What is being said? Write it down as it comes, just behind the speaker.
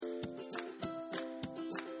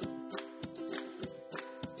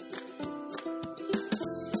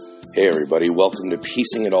Hey everybody, welcome to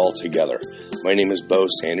Piecing It All Together. My name is Bo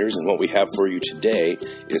Sanders, and what we have for you today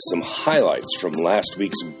is some highlights from last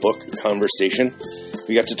week's book conversation.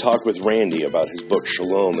 We got to talk with Randy about his book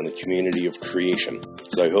Shalom and the Community of Creation,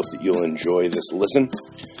 so I hope that you'll enjoy this listen.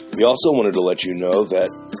 We also wanted to let you know that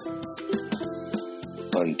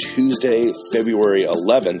on Tuesday, February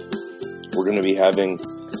 11th, we're going to be having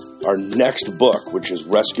our next book, which is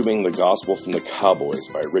Rescuing the Gospel from the Cowboys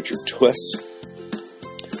by Richard Twiss.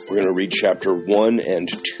 We're going to read chapter 1 and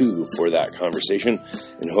 2 for that conversation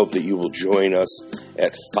and hope that you will join us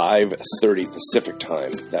at 5:30 Pacific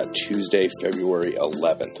time, that Tuesday, February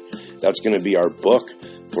 11th. That's going to be our book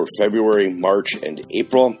for February, March, and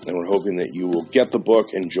April, and we're hoping that you will get the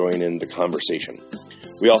book and join in the conversation.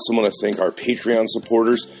 We also want to thank our Patreon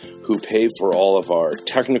supporters who pay for all of our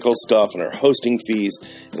technical stuff and our hosting fees,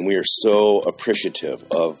 and we are so appreciative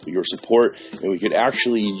of your support, and we could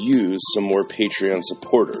actually use some more Patreon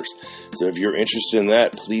supporters. So if you're interested in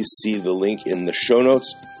that, please see the link in the show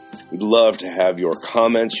notes. We'd love to have your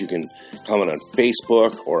comments. You can comment on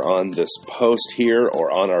Facebook or on this post here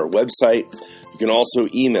or on our website. You can also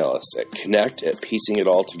email us at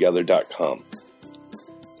connect@piecingitalltogether.com.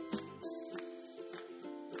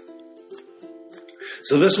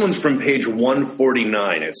 So this one's from page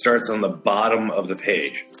 149. It starts on the bottom of the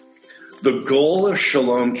page. The goal of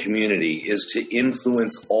Shalom Community is to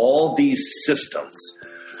influence all these systems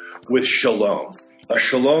with Shalom. A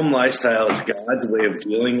Shalom lifestyle is God's way of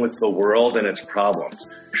dealing with the world and its problems.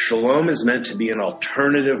 Shalom is meant to be an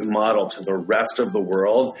alternative model to the rest of the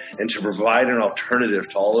world and to provide an alternative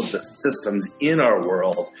to all of the systems in our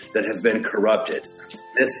world that have been corrupted.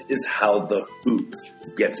 This is how the hoop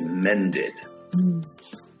gets mended.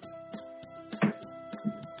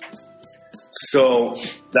 So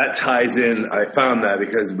that ties in, I found that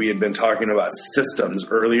because we had been talking about systems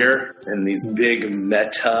earlier and these big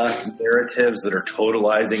meta narratives that are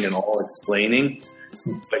totalizing and all explaining.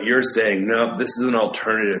 But you're saying, no, this is an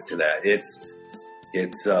alternative to that. It's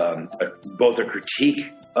both a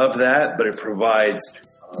critique of that, but it provides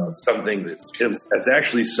something that's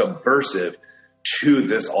actually subversive to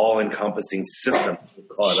this all-encompassing system we're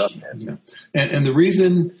caught up in. And the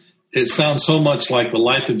reason it sounds so much like the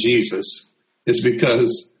life of Jesus is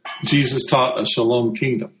because Jesus taught a shalom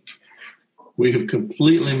kingdom. We have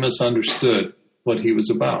completely misunderstood what he was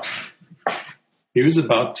about. He was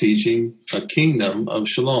about teaching a kingdom of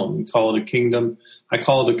shalom. We call it a kingdom. I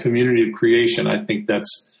call it a community of creation. I think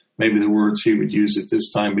that's maybe the words he would use at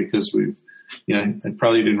this time because I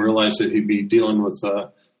probably didn't realize that he'd be dealing with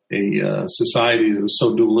a society that was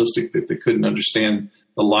so dualistic that they couldn't understand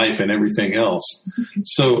the life and everything else.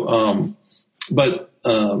 So,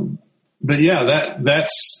 but yeah,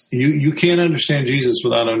 that's you can't understand Jesus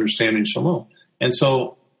without understanding Shalom. And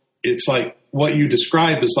so it's like what you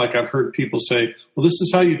describe is like I've heard people say, well, this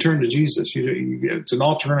is how you turn to Jesus. It's an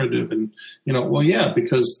alternative, and well, yeah,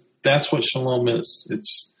 because that's what Shalom is.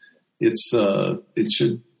 It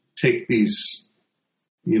should take these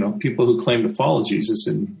people who claim to follow Jesus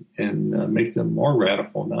and make them more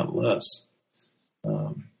radical, not less.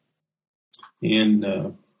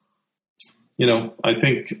 I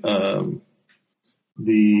think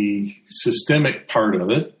the systemic part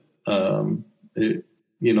of it,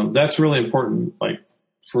 that's really important. Like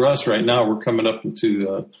for us right now, we're coming up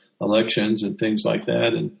into elections and things like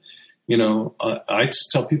that. And, I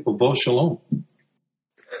just tell people, vote Shalom.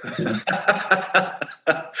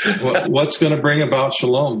 What's going to bring about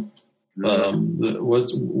Shalom?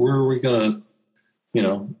 Where are we going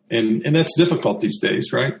to, and that's difficult these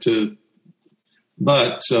days, right?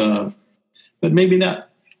 But maybe not.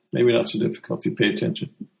 Maybe not so difficult if you pay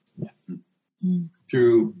attention. Yeah. Mm-hmm.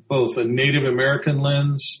 Through both a Native American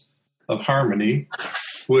lens of harmony,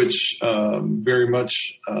 which very much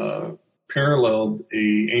paralleled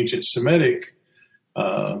a ancient Semitic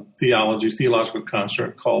theological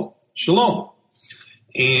construct called Shalom.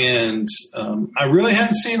 And I really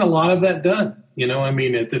hadn't seen a lot of that done.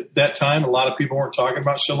 At that time, a lot of people weren't talking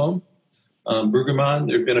about Shalom. Brueggemann,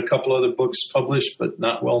 there have been a couple other books published, but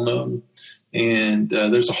not well known. And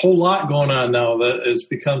there's a whole lot going on now that has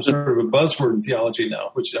become sort of a buzzword in theology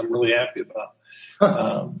now, which I'm really happy about.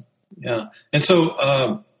 Yeah. And so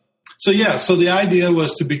the idea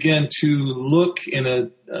was to begin to look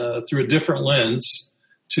through a different lens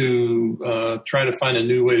to try to find a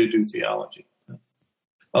new way to do theology.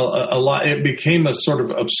 It became a sort of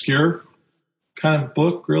obscure kind of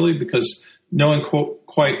book, really, because no one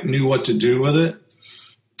quite knew what to do with it.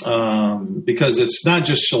 Because it's not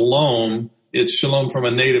just Shalom, it's Shalom from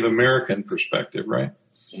a Native American perspective, right?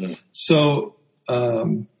 Mm-hmm. So,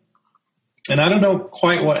 and I don't know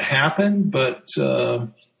quite what happened, but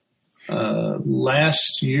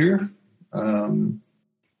last year, all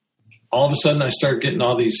of a sudden I started getting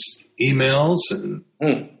all these emails and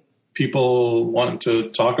people wanting to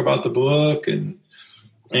talk about the book, and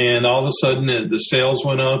all of a sudden the sales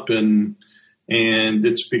went up, and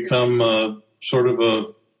it's become sort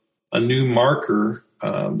of a new marker.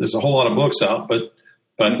 There's a whole lot of books out, but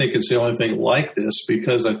I think it's the only thing like this,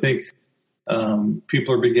 because I think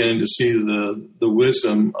people are beginning to see the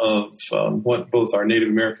wisdom of what both our Native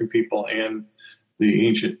American people and the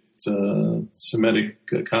ancient Semitic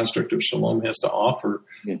construct of shalom has to offer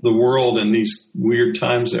the world in these weird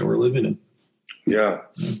times that we're living in. Yeah.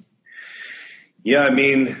 I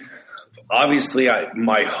mean, obviously,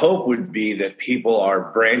 my hope would be that people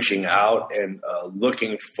are branching out and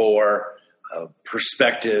looking for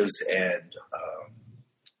perspectives and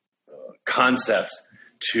concepts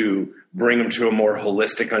to bring them to a more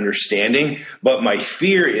holistic understanding. But my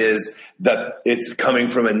fear is that it's coming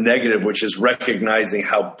from a negative, which is recognizing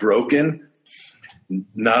how broken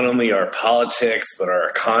not only our politics, but our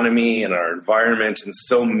economy and our environment in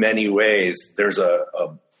so many ways. There's a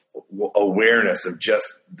awareness of just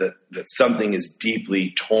that something is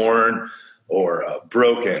deeply torn or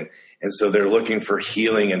broken. And so they're looking for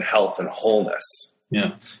healing and health and wholeness.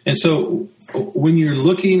 Yeah. And so when you're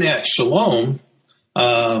looking at shalom,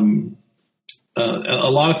 a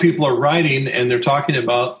lot of people are writing and they're talking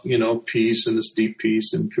about, peace and this deep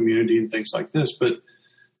peace and community and things like this, but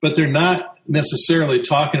they're not necessarily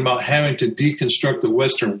talking about having to deconstruct the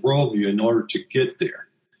Western worldview in order to get there.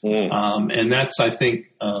 And that's, I think,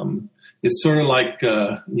 it's sort of like,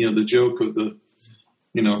 the joke of the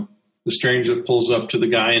stranger that pulls up to the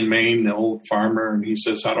guy in Maine, the old farmer, and he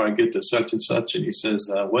says, "How do I get to such and such?" And he says,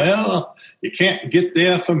 "Well, you can't get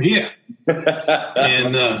there from here."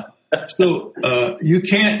 And so you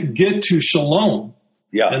can't get to shalom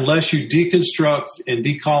unless you deconstruct and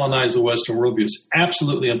decolonize the Western worldview. It's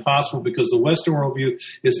absolutely impossible, because the Western worldview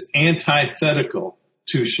is antithetical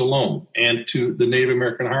to shalom and to the Native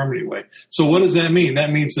American Harmony way. So what does that mean?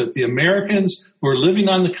 That means that the Americans who are living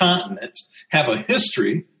on the continent have a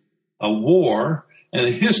history of war and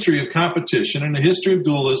a history of competition and a history of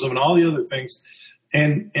dualism and all the other things.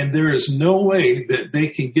 And there is no way that they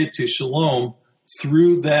can get to shalom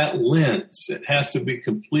through that lens. It has to be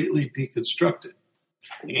completely deconstructed.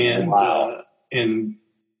 And,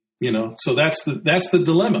 so that's the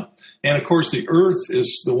dilemma. And of course the earth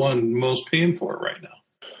is the one most paying for it right now.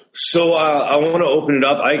 So I want to open it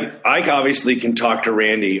up. I obviously can talk to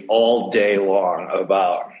Randy all day long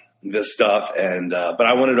about this stuff, but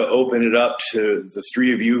I wanted to open it up to the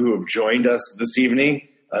three of you who have joined us this evening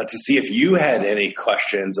to see if you had any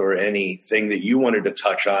questions or anything that you wanted to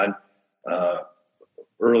touch on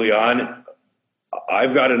early on.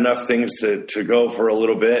 I've got enough things to go for a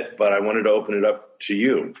little bit, but I wanted to open it up to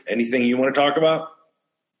you. Anything you want to talk about?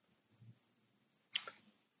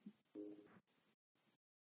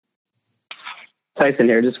 Tyson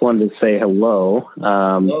here. Just wanted to say hello.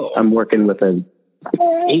 Hello. I'm working with an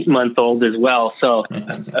 8-month-old as well. So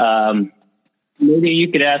maybe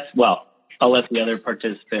you could ask, I'll let the other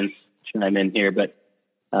participants chime in here, but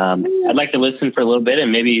I'd like to listen for a little bit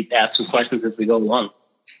and maybe ask some questions as we go along.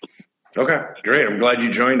 Okay, great. I'm glad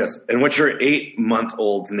you joined us. And what's your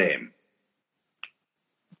 8-month-old's name?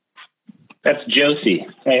 That's Josie.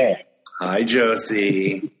 Hey. Hi,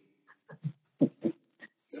 Josie.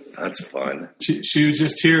 That's fun. She was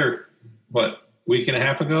just here, a week and a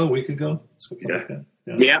half ago, a week ago? Something like that.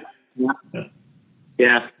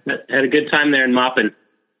 Yeah. Had a good time there in Maupin.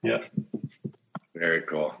 Yeah. Very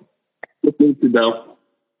cool. Good to go.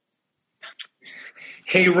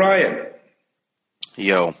 Hey, Ryan.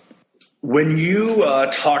 Yo. When you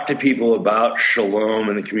talk to people about shalom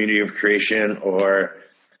and the community of creation, or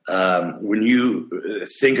when you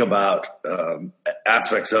think about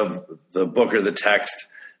aspects of the book or the text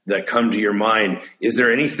that come to your mind, is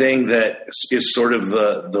there anything that is sort of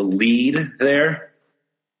the lead there?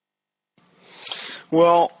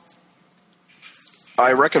 Well,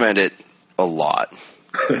 I recommend it a lot,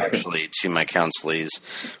 actually, to my counselees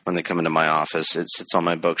when they come into my office. It sits on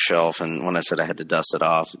my bookshelf, and when I said I had to dust it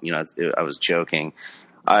off, I was joking.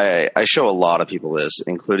 I show a lot of people this,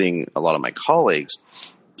 including a lot of my colleagues,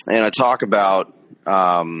 and I talk about,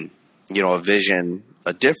 a vision,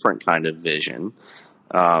 a different kind of vision,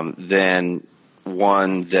 than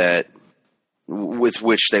one with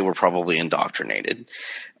which they were probably indoctrinated.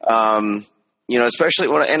 Especially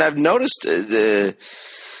and I've noticed the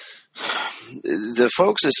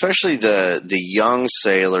folks, especially the young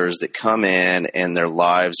sailors that come in and their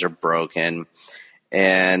lives are broken,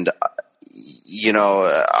 and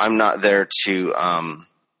I'm not there to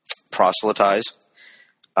proselytize.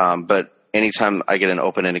 But anytime I get an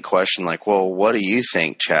open-ended question like, well, what do you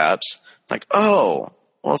think, chaps? Like, oh,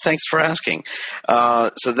 well, thanks for asking.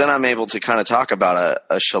 So then I'm able to kind of talk about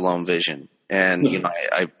a shalom vision. And,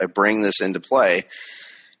 I bring this into play,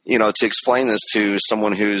 to explain this to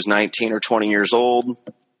someone who's 19 or 20 years old.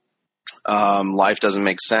 Life doesn't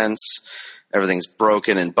make sense. Everything's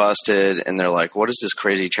broken and busted. And they're like, what is this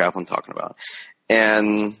crazy chaplain talking about?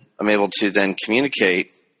 And I'm able to then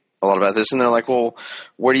communicate a lot about this. And they're like, well,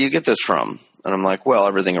 where do you get this from? And I'm like, well,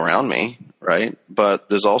 everything around me, right? But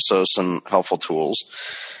there's also some helpful tools.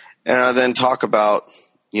 And I then talk about,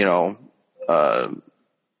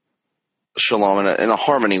 shalom in a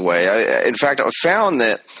harmony way. In fact, I've found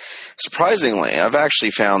that, surprisingly, I've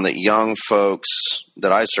actually found that young folks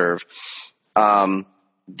that I serve,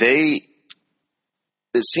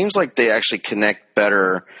 it seems like they actually connect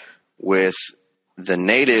better with the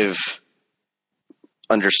native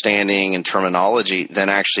understanding and terminology than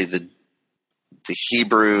actually the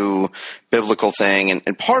Hebrew biblical thing.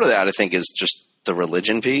 And part of that, I think, is just the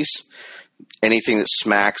religion piece. Anything that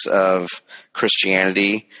smacks of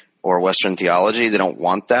Christianity or Western theology, they don't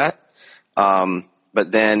want that.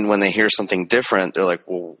 But then when they hear something different, they're like,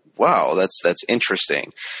 well, wow, that's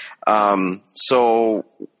interesting. So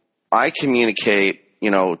I communicate,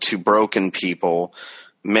 to broken people,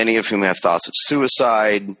 many of whom have thoughts of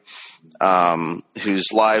suicide,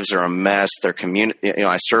 whose lives are a mess. Their community,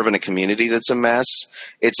 I serve in a community that's a mess.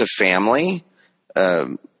 It's a family.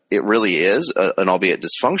 It really is, an albeit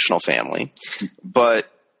dysfunctional family.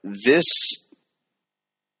 But this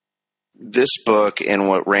book and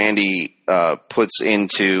what Randy puts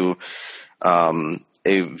into a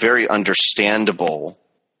very understandable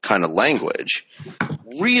kind of language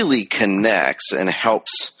really connects and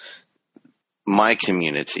helps my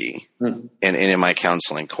community and in my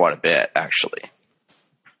counseling quite a bit, actually.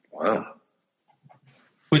 Wow.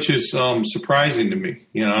 Which is surprising to me.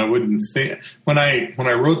 I wouldn't think when I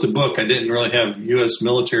wrote the book, I didn't really have U.S.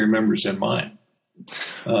 military members in mind.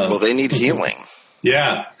 Well, they need healing.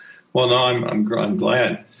 Yeah. Well, no, I'm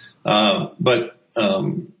glad. But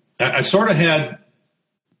I sort of had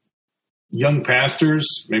young pastors,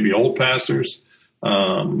 maybe old pastors,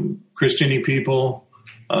 Christian-y people,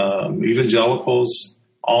 evangelicals,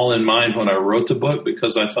 all in mind when I wrote the book,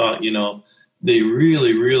 because I thought, they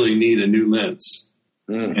really, really need a new lens.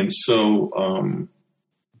 And so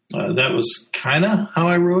that was kind of how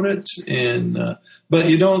I wrote it. And but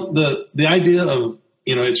the idea of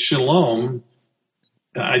it's shalom.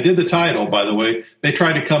 I did the title, by the way. They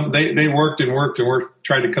tried to come. They worked,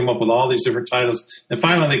 tried to come up with all these different titles, and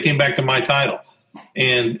finally they came back to my title.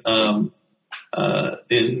 And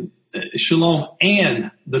in shalom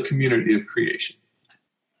and the community of creation.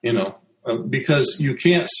 Because you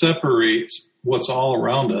can't separate what's all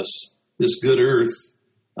around us, this good earth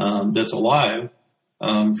that's alive,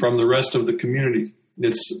 from the rest of the community.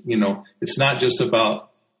 It's not just about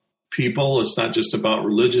people. It's not just about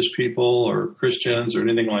religious people or Christians or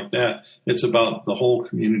anything like that. It's about the whole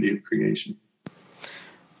community of creation.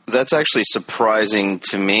 That's actually surprising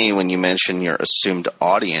to me when you mention your assumed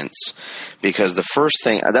audience, because that's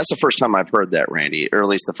the first time I've heard that, Randy, or at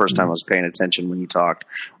least the first time I was paying attention when you talked.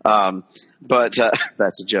 But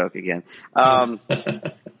that's a joke again. When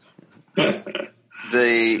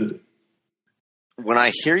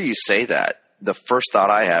I hear you say that, the first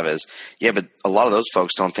thought I have is, yeah, but a lot of those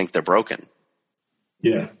folks don't think they're broken.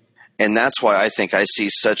 Yeah. And that's why I think I see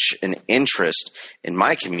such an interest in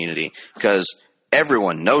my community, because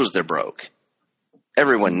everyone knows they're broke.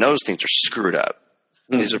 Everyone knows things are screwed up.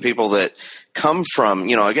 These are people that come from,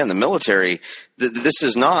 again, the military. This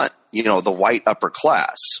is not, the white upper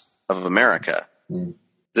class of America.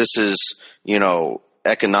 This is,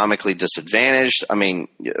 economically disadvantaged. I mean,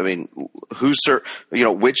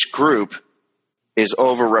 which group is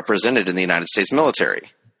overrepresented in the United States military?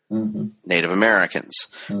 Native Americans,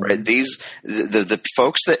 right? The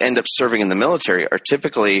folks that end up serving in the military are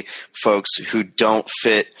typically folks who don't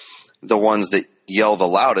fit the ones that yell the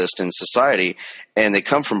loudest in society, and they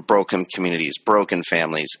come from broken communities, broken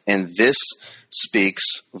families, and this speaks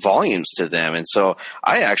volumes to them. And so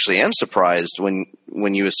I actually am surprised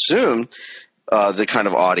when you assume the kind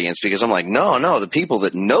of audience, because I'm like, no, the people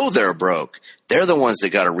that know they're broke, they're the ones that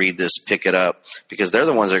got to read this, pick it up, because they're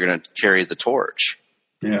the ones that are going to carry the torch.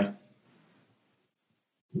 Yeah.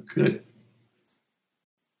 Good.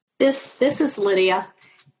 This is Lydia.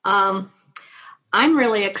 I'm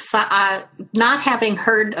really excited. Not having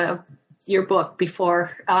heard of your book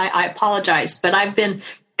before, I apologize, but I'm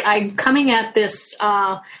coming at this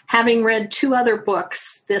having read two other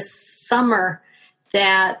books this summer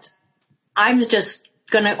that I'm just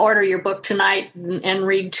going to order your book tonight and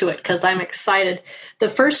read to it because I'm excited. The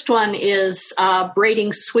first one is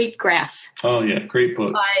Braiding Sweetgrass. Oh, yeah. Great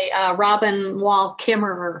book. By Robin Wall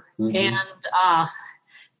Kimmerer. Mm-hmm. And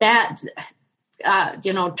that,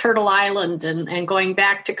 Turtle Island and going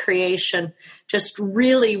back to creation just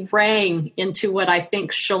really rang into what I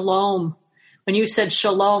think shalom. When you said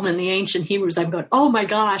shalom in the ancient Hebrews, I'm going, oh my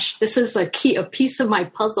gosh, this is a piece of my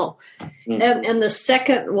puzzle. Mm-hmm. And the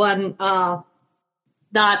second one,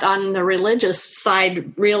 not on the religious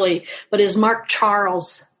side really, but is Mark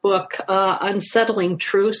Charles' book, Unsettling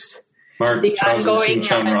Truths, the ongoing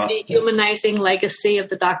dehumanizing legacy of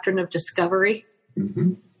the doctrine of discovery.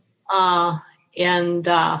 Mm-hmm.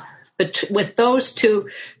 But with those two,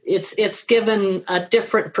 it's given a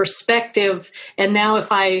different perspective. And now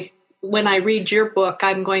when I read your book,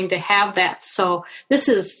 I'm going to have that. So this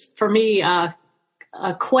is, for me, a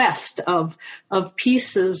quest of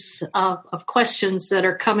pieces of questions that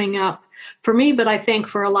are coming up for me, but I think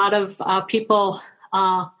for a lot of people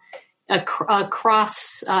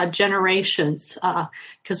across generations,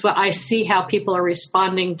 because I see how people are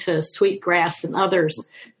responding to Sweetgrass and others,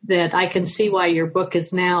 that I can see why your book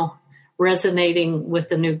is now resonating with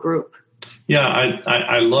the new group. Yeah,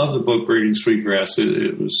 I love the book Braiding Sweetgrass.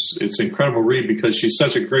 It's an incredible read because she's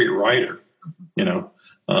such a great writer.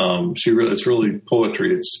 It's really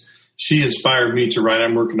poetry. She inspired me to write.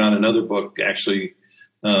 I'm working on another book actually.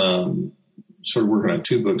 Sort of working on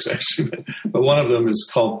two books actually, but one of them is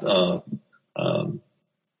called.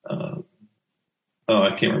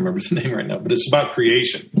 I can't remember the name right now, but it's about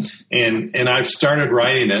creation, and I've started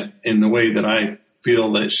writing it in the way that I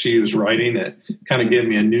feel that she was writing it. Kind of gave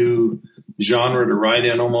me a new genre to write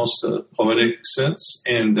in, almost a poetic sense,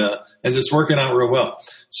 and just working out real well.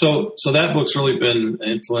 So that book's really been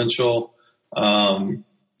influential.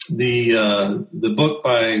 The book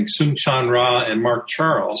by Soong-Chan Rah and Mark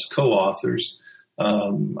Charles, co-authors,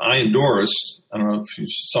 I endorsed. I don't know if you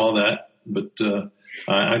saw that, but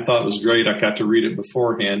I thought it was great. I got to read it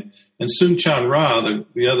beforehand. And Soong-Chan Rah,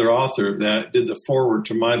 the other author, that did the foreword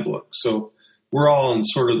to my book. So we're all on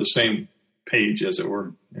sort of the same page, as it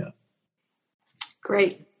were. Yeah.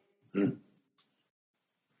 Great.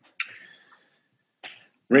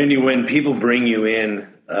 Randy, when people bring you in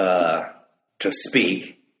to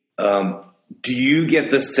speak, do you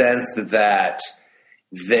get the sense that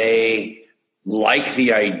they like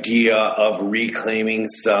the idea of reclaiming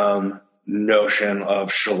some notion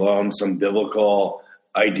of shalom, some biblical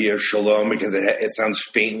idea of shalom, because it sounds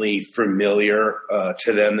faintly familiar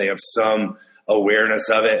to them? They have some awareness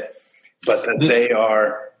of it, but that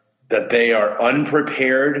they are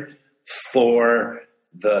unprepared for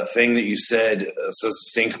the thing that you said so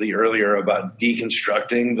succinctly earlier about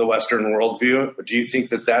deconstructing the Western worldview. Do you think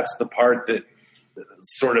that that's the part that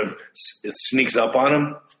sort of sneaks up on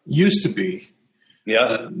them? Used to be.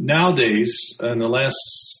 Yeah. Nowadays, in the last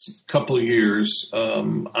couple of years,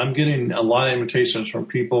 I'm getting a lot of invitations from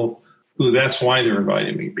people who that's why they're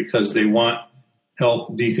inviting me, because they want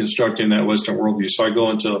help deconstructing that Western worldview. So I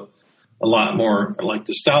go into a lot more, like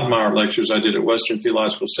the Stoudemire lectures I did at Western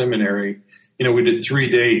Theological Seminary. We did 3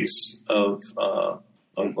 days of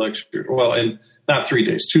lecture. Well, and not 3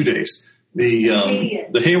 days, 2 days.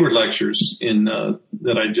 The Hayward lectures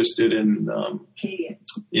that I just did in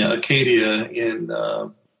Acadia in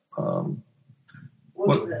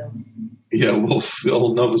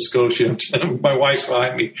Wolfville, Nova Scotia. My wife's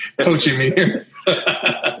behind me, coaching me here.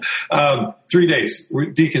 3 days.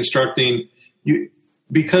 We're deconstructing you,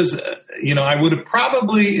 because I would have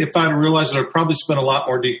probably, if I'd realized it, I'd probably spent a lot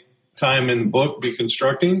more time in the book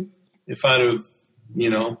deconstructing if I'd have,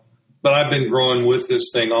 but I've been growing with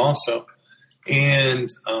this thing also. And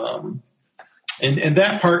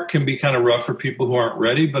that part can be kind of rough for people who aren't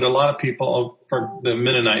ready, but a lot of people, for the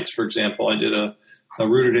Mennonites, for example, I did a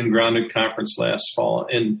Rooted and Grounded conference last fall,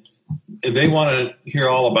 and they want to hear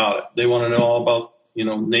all about it. They want to know all about,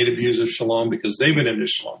 native views of shalom, because they've been into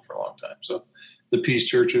shalom for a long time. So the peace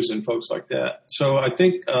churches and folks like that. So I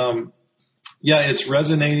think, it's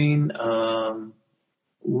resonating.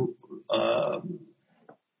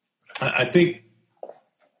 I think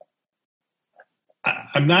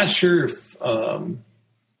I'm not sure if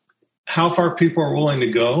how far people are willing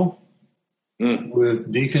to go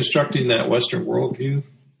with deconstructing that Western worldview,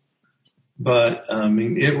 but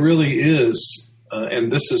it really is,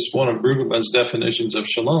 and this is one of Brueggemann's definitions of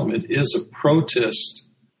shalom. It is a protest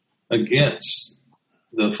against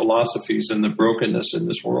the philosophies and the brokenness in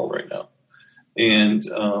this world right now. And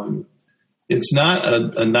it's not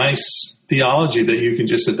a nice theology that you can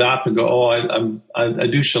just adopt and go, I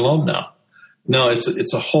do shalom now. No,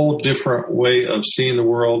 it's a whole different way of seeing the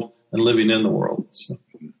world and living in the world. So.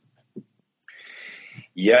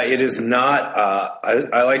 Yeah, it is not.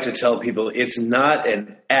 I like to tell people it's not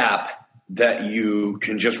an app that you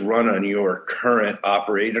can just run on your current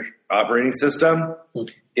operating system.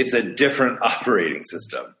 It's a different operating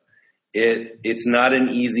system. It's not an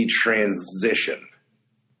easy transition.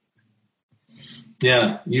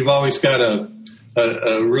 Yeah, you've always got a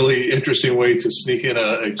really interesting way to sneak in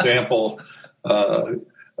an example, a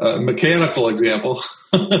mechanical example.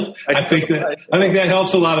 I think that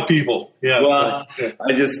helps a lot of people. Yeah. Well, so, yeah.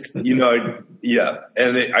 I just, and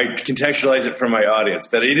I contextualize it for my audience,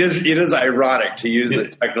 but it is ironic to use a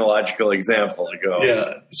technological example to go.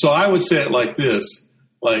 Yeah. So I would say it like this,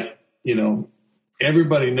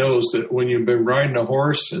 everybody knows that when you've been riding a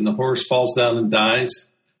horse and the horse falls down and dies,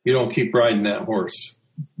 you don't keep riding that horse.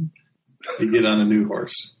 You get on a new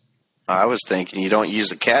horse. I was thinking you don't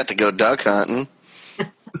use a cat to go duck hunting.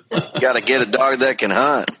 You got to get a dog that can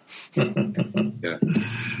hunt. Yeah.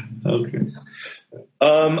 Okay.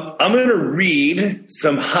 I'm going to read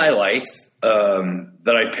some highlights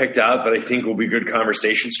that I picked out that I think will be good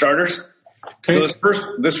conversation starters. Okay. So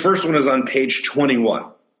this first one is on page 21.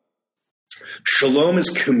 Shalom is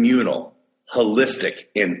communal, holistic,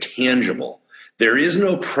 and tangible. There is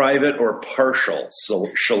no private or partial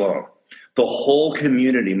shalom. The whole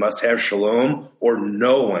community must have shalom, or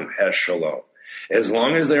no one has shalom. As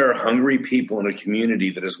long as there are hungry people in a community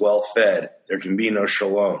that is well fed, there can be no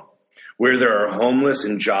shalom. Where there are homeless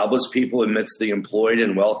and jobless people amidst the employed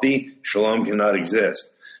and wealthy, shalom cannot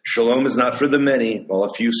exist. Shalom is not for the many while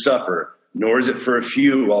a few suffer, nor is it for a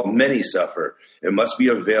few while many suffer. It must be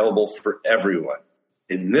available for everyone.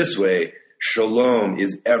 In this way, shalom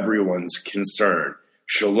is everyone's concern.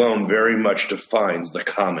 Shalom very much defines the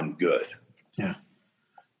common good. Yeah.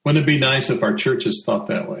 Wouldn't it be nice if our churches thought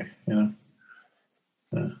that way? Yeah.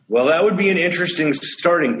 Well, that would be an interesting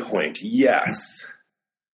starting point. Yes.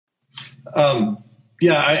 That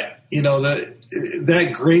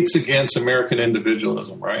grates against American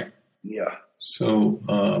individualism, right? Yeah. So,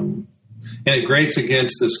 and it grates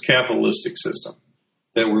against this capitalistic system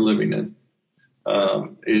that we're living in.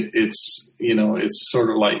 It's sort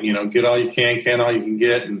of like, get all you can all you can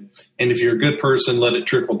get. And if you're a good person, let it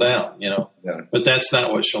trickle down, Yeah. But that's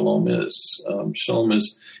not what shalom is. Shalom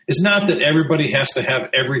is not that everybody has to have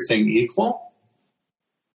everything equal.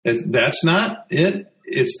 That's not it.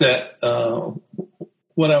 It's that,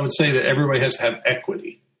 what I would say that everybody has to have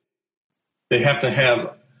equity. They have to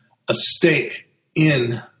have a stake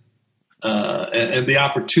in, and the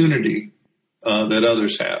opportunity, that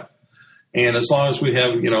others have. And as long as we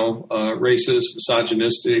have, racist,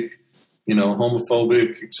 misogynistic,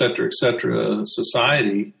 homophobic, et cetera,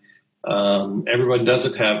 society, everybody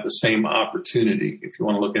doesn't have the same opportunity if you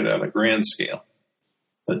want to look at it on a grand scale.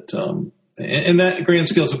 But and that grand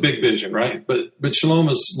scale is a big vision, right? But shalom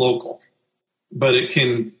is local. But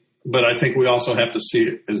I think we also have to see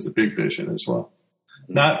it as the big vision as well.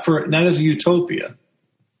 Not as a utopia.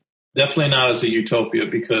 Definitely not as a utopia,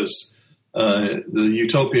 because the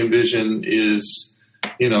utopian vision is,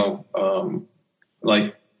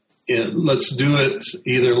 let's do it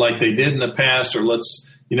either like they did in the past, or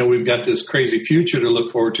we've got this crazy future to look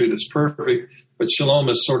forward to that's perfect. But shalom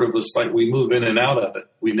is sort of just like we move in and out of it.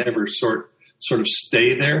 We never sort of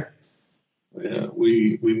stay there.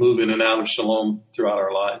 We move in and out of shalom throughout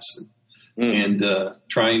our lives, and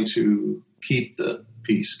trying to keep the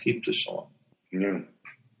peace, keep the shalom. Yeah.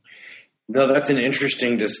 No, that's an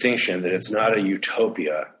interesting distinction, that it's not a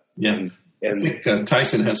utopia. Yeah. And I think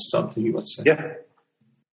Tyson has something he wants to say. Yeah.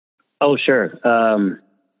 Oh, sure.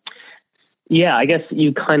 I guess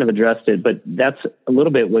you kind of addressed it, but that's a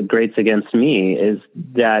little bit what grates against me, is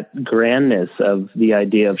that grandness of the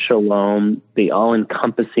idea of shalom, the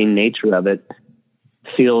all-encompassing nature of it,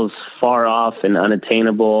 feels far off and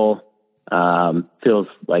unattainable, feels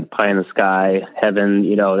like pie in the sky, heaven,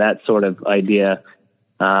 that sort of idea.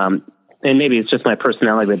 And maybe it's just my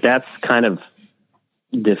personality, but that's kind of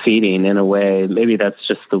defeating in a way. Maybe that's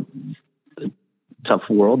just the tough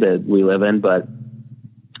world that we live in, but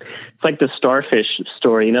it's like the starfish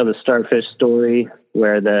story. The starfish story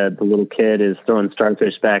where the little kid is throwing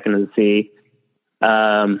starfish back into the sea.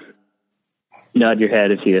 Nod your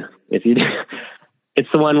head if you do. It's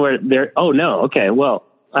the one where oh no. Okay. Well,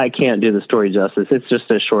 I can't do the story justice. It's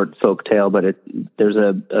just a short folk tale, but there's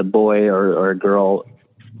a boy or a girl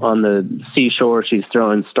on the seashore. She's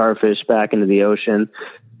throwing starfish back into the ocean,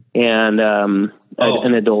 and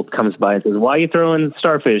an adult comes by and says, "Why are you throwing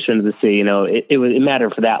starfish into the sea?" It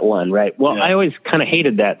mattered for that one, right? Well, yeah. I always kind of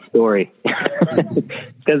hated that story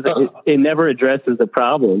because it never addresses the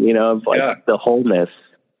problem, of the wholeness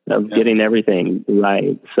of getting everything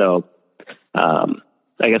right. So I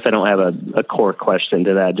guess I don't have a core question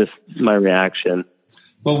to that, just my reaction.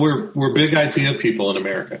 Well, we're big idea people in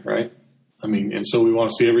America, right? I mean, and so we want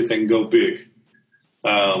to see everything go big.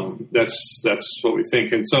 That's what we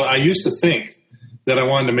think. And so I used to think that I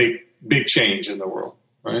wanted to make big change in the world,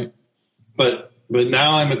 right? But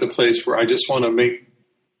now I'm at the place where I just want to make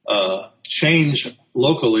change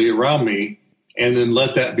locally around me, and then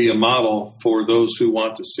let that be a model for those who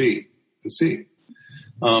want to see.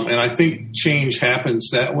 And I think change happens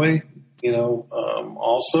that way,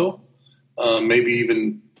 also, maybe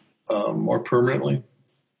even more permanently.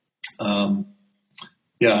 I'm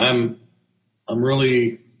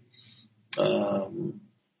really kind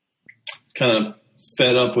of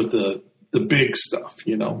fed up with the big stuff.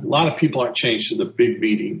 A lot of people aren't changed to the big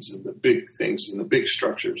meetings and the big things and the big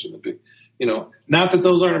structures and the big, not that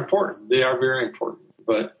those aren't important. They are very important.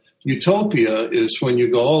 But utopia is when you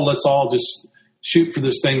go, let's all just shoot for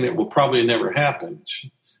this thing that will probably never happen.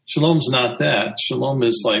 Shalom's not that. Shalom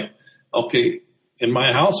is like, okay, in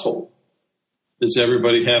my household, does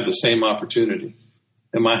everybody have the same opportunity?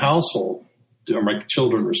 In my household, are my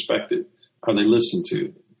children respected? Are they listened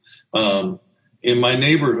to? In my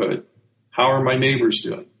neighborhood, how are my neighbors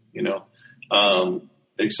doing?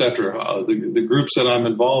 Et cetera. The groups that I'm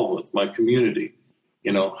involved with, my community,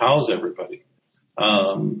 how's everybody?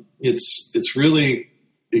 It's really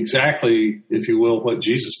exactly, if you will, what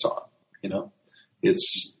Jesus taught.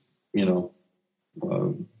 It's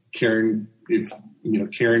caring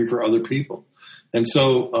for other people, and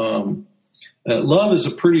so love is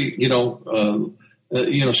a pretty shalom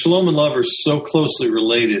and love are so closely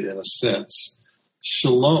related in a sense.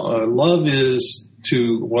 Love is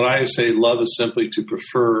what I say. Love is simply to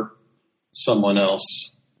prefer someone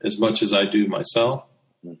else as much as I do myself.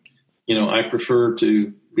 I prefer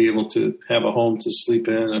to be able to have a home to sleep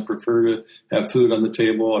in. I prefer to have food on the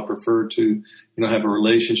table. I prefer to, have a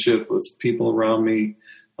relationship with people around me.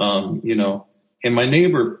 And my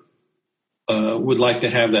neighbor would like to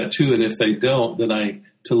have that too. And if they don't, then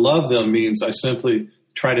to love them means I simply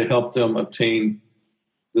try to help them obtain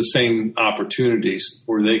the same opportunities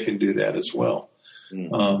where they can do that as well.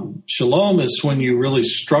 Shalom is when you really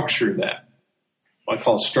structure that. I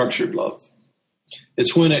call it structured love.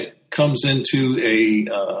 It's when it comes into a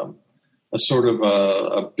sort of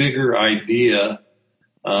a bigger idea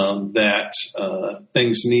that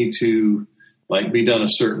things need to be done a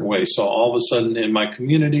certain way. So all of a sudden in my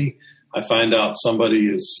community, I find out somebody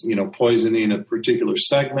is poisoning a particular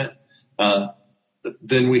segment.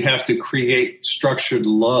 Then we have to create structured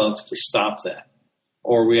love to stop that,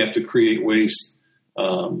 or we have to create ways,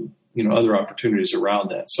 other opportunities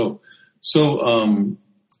around that. So it's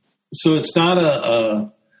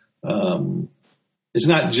not it's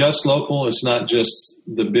not just local. It's not just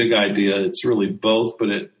the big idea. It's really both.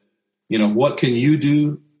 But what can you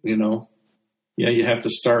do? You have to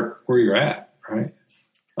start where you're at, right?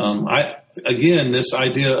 This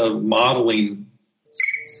idea of modeling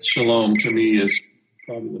shalom to me is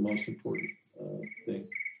probably the most important thing.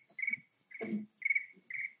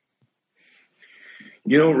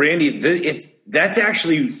 Randy, this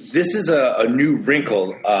is a new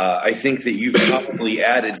wrinkle, I think, that you've probably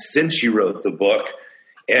added since you wrote the book.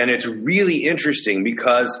 And it's really interesting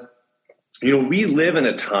because, we live in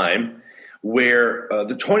a time where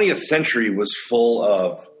the 20th century was full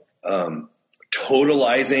of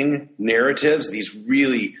totalizing narratives, these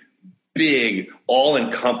really big,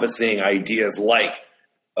 all-encompassing ideas like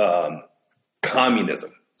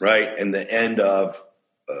communism, right? And the end of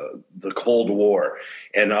the Cold War,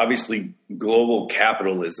 and obviously global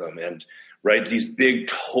capitalism, and right, these big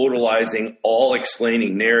totalizing,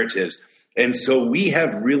 all-explaining narratives. And so we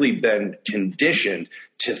have really been conditioned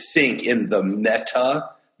to think in the meta,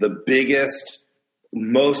 the biggest,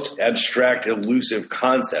 most abstract, elusive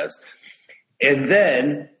concepts. And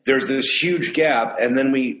then there's this huge gap, and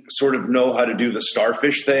then we sort of know how to do the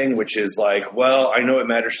starfish thing, which is like, well, I know it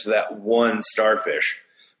matters to that one starfish,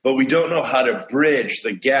 but we don't know how to bridge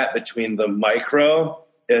the gap between the micro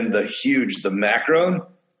and the huge, the macro.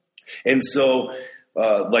 And so,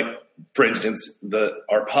 for instance,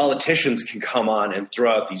 our politicians can come on and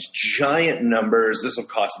throw out these giant numbers. This will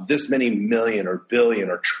cost this many million or billion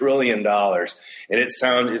or $1 trillion. And it's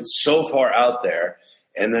so far out there.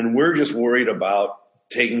 And then we're just worried about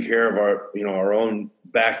taking care of our own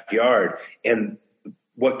backyard. And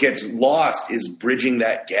what gets lost is bridging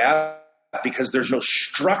that gap, because there's no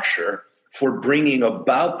structure for bringing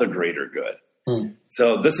about the greater good.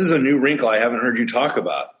 So this is a new wrinkle I haven't heard you talk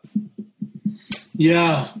about.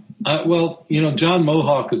 Yeah. John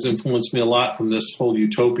Mohawk has influenced me a lot from this whole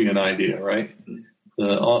utopian idea, right?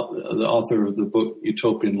 The author of the book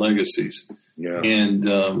Utopian Legacies. Yeah. And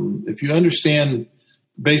if you understand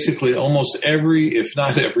basically almost every, if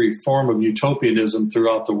not every form of utopianism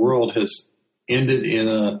throughout the world has ended in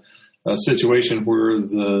a situation where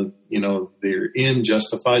their end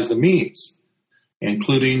justifies the means,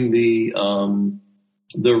 including the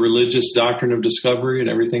religious doctrine of discovery and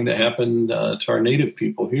everything that happened to our native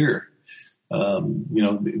people here.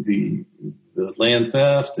 The land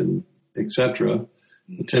theft and etc.,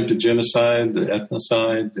 attempted genocide, the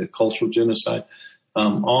ethnocide, the cultural genocide,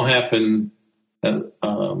 all happen,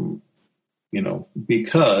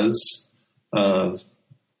 because, there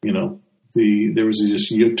was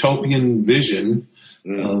this utopian vision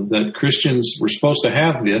that Christians were supposed to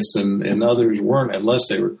have this and others weren't unless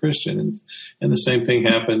they were Christian. And the same thing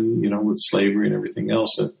happened, with slavery and everything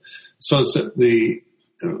else. So it's the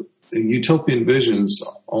utopian visions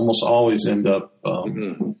almost always end up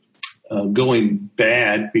going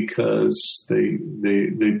bad because they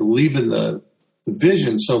believe in the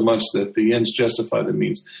vision so much that the ends justify the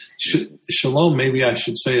means. Shalom, maybe I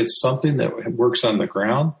should say, it's something that works on the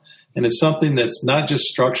ground, and it's something that's not just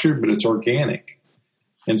structured, but it's organic.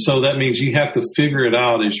 And so that means you have to figure it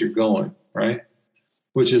out as you're going, right?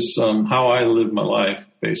 Which is how I live my life,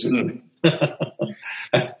 basically. To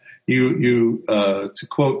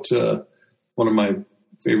quote one of my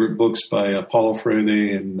favorite books by Paulo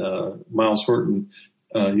Freire and Miles Horton,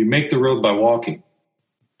 you make the road by walking.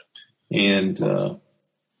 And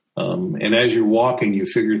as you're walking, you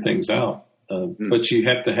figure things out. But you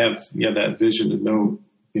have to have that vision to know,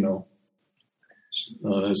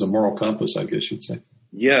 as a moral compass, I guess you'd say.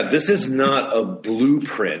 Yeah, this is not a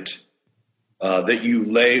blueprint that you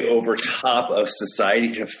lay over top of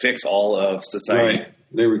society to fix all of society. Right.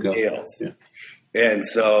 There we go. Chaos. Yeah. And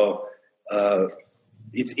so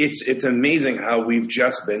it's amazing how we've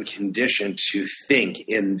just been conditioned to think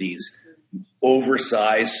in these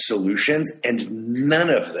oversized solutions, and none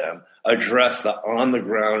of them address the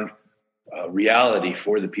on-the-ground reality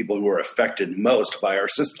for the people who are affected most by our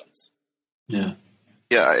systems. Yeah.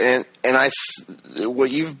 Yeah, and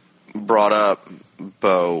what you've brought up,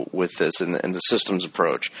 Bo, with this and the systems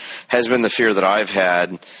approach has been the fear that I've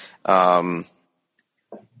had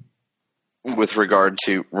with regard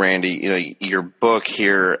to Randy. Your book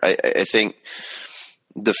here, I think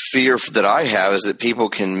the fear that I have is that people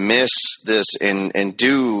can miss this and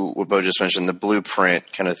do what Bo just mentioned, the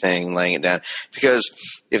blueprint kind of thing, laying it down. Because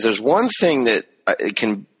if there's one thing that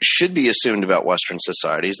should be assumed about Western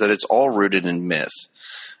society is that it's all rooted in myth.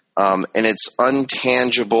 And it's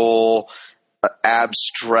untangible,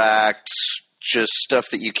 abstract, just stuff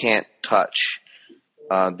that you can't touch,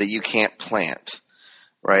 that you can't plant,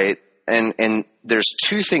 right? And there's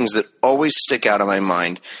two things that always stick out of my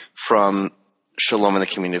mind from Shalom and the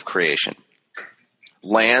Community of Creation: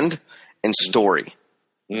 land and story.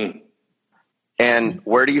 Mm. And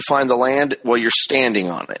where do you find the land? Well, you're standing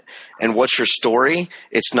on it. And what's your story?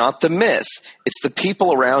 It's not the myth. It's the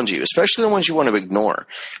people around you, especially the ones you want to ignore.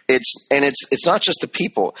 It's not just the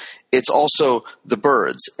people. It's also the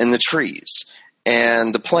birds and the trees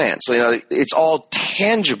and the plants. It's all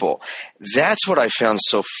tangible. That's what I found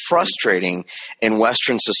so frustrating in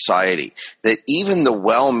Western society, that even the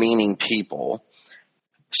well-meaning people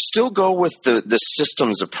still go with the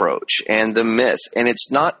systems approach and the myth, and it's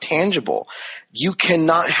not tangible. You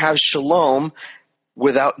cannot have shalom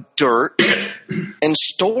without dirt and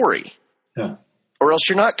story. Yeah. Or else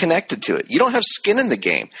you're not connected to it. You don't have skin in the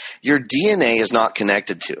game. Your DNA is not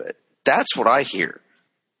connected to it. That's what I hear.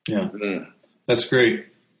 Yeah. That's great.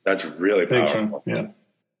 That's really powerful. Yeah.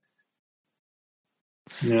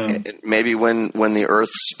 Yeah. Maybe when the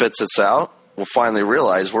earth spits us out, we'll finally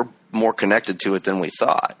realize we're more connected to it than we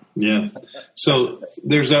thought. Yeah. So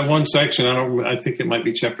there's that one section. I think it might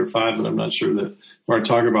be chapter 5, but I'm not sure, that where I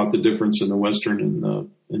talk about the difference in the Western and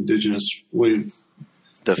indigenous way of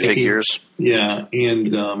the thinking. Figures. Yeah.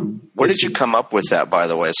 And where did you come up with that, by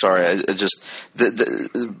the way? Sorry, I just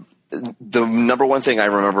the number one thing I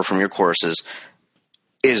remember from your courses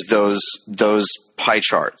is those pie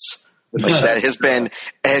charts. Like that has been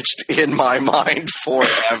etched in my mind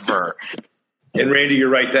forever. And Randy, you're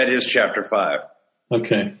right. That is chapter 5.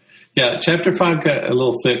 Okay. Yeah. Chapter 5 got a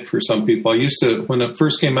little thick for some people. I used to, when it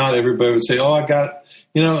first came out, everybody would say, "Oh, I got it."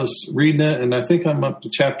 I was reading it and I think I'm up to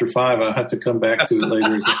chapter 5. I have to come back to it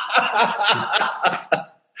later.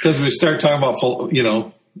 Because we start talking about,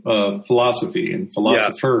 philosophy and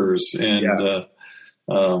philosophers and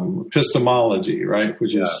epistemology, right?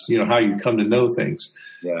 Which is, how you come to know things.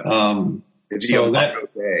 Yeah.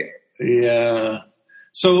 Yeah.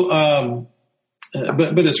 So,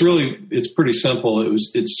 but it's pretty simple.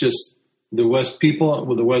 It's just the West people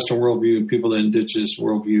with the Western worldview, people with the indigenous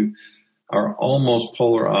worldview are almost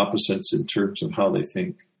polar opposites in terms of how they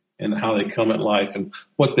think and how they come at life and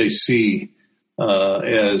what they see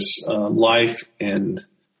as life. And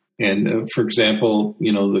for example,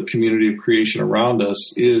 the community of creation around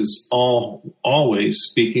us is always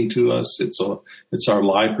speaking to us. It's our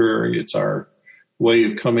library. It's our way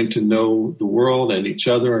of coming to know the world and each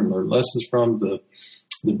other and learn lessons from the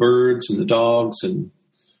birds and the dogs and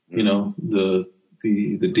the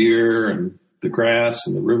deer and the grass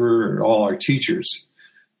and the river and all our teachers,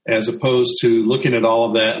 as opposed to looking at all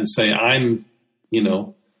of that and say, I'm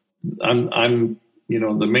the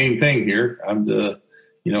main thing here. I'm the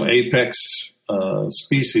apex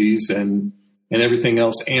species and everything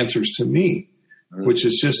else answers to me, which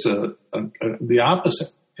is just the opposite.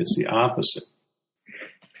 It's the opposite.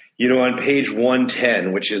 On page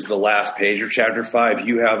 110, which is the last page of chapter 5,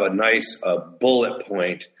 you have a nice bullet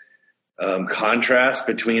point contrast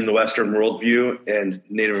between the Western worldview and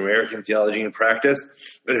Native American theology and practice.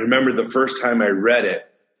 But I remember the first time I read it,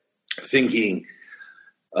 thinking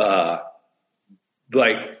that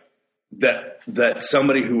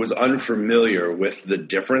somebody who was unfamiliar with the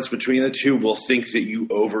difference between the two will think that you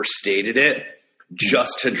overstated it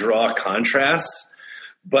just to draw contrasts.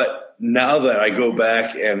 But now that I go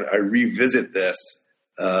back and I revisit this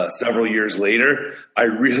several years later, I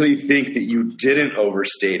really think that you didn't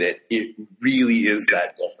overstate it. It really is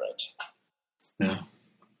that different.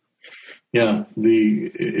 Yeah.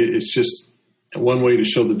 It's just one way to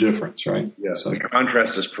show the difference, right? Yeah. So the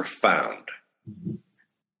contrast is profound. Mm-hmm.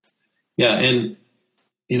 Yeah, and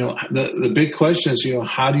the big question is,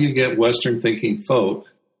 how do you get Western thinking folk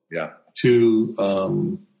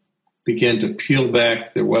to begin to peel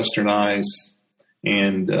back their Western eyes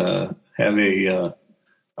and have a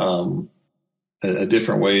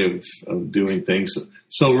different way of doing things.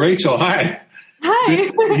 So, Rachel, hi. Hi.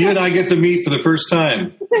 You and I get to meet for the first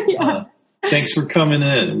time. Yeah. Thanks for coming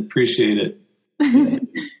in. Appreciate it.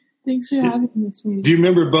 Thanks for having us. Do you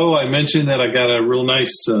remember, Bo, I mentioned that I got a real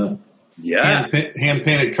nice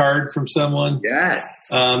hand-painted card from someone? Yes.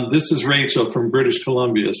 This is Rachel from British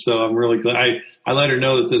Columbia, so I'm really glad. I let her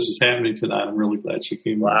know that this was happening tonight. I'm really glad she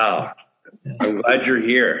came. Wow. Yeah. I'm glad you're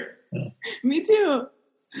here. Yeah. Me too.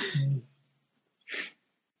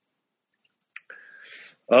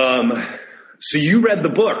 So you read the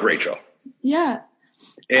book, Rachel? Yeah.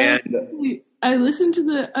 And I listened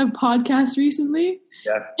to a podcast recently.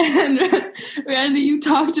 Yeah. And Randy, you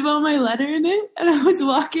talked about my letter in it, and I was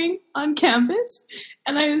walking on campus,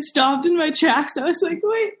 and I stopped in my tracks. I was like,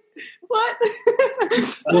 "Wait, what?"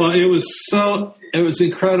 Well, it was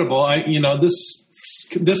incredible. This is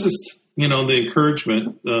the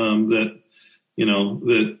encouragement that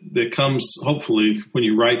comes hopefully when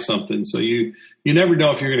you write something. So you never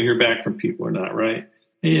know if you're going to hear back from people or not, right?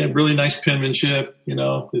 Yeah, really nice penmanship.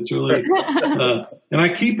 It's really, and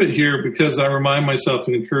I keep it here because I remind myself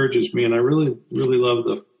it encourages me, and I really, really love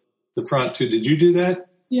the front too. Did you do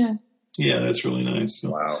that? Yeah. Yeah, that's really nice.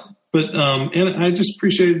 So, wow. But and I just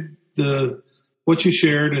appreciate what you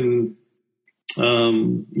shared, and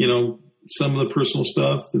some of the personal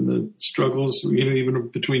stuff and the struggles, even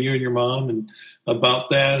between you and your mom, and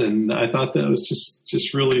about that. And I thought that was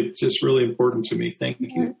just really important to me. Thank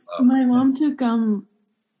you. My mom took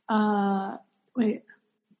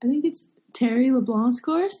I think it's Terry LeBlanc's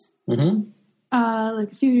course, mm-hmm.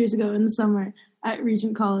 Like a few years ago in the summer at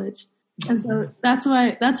Regent College. And so that's how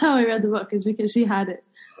I read the book, is because she had it.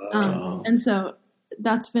 And so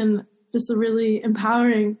that's been just a really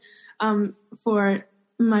empowering for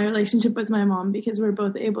my relationship with my mom, because we're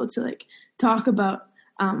both able to talk about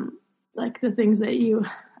the things that you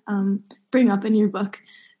bring up in your book.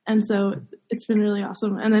 And so it's been really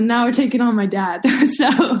awesome. And then now we're taking on my dad.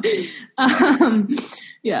 So,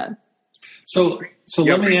 yeah. So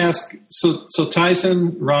let me ask, so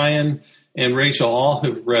Tyson, Ryan, and Rachel all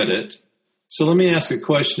have read it. So let me ask a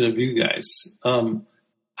question of you guys.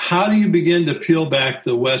 How do you begin to peel back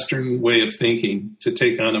the Western way of thinking to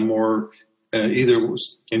take on a more either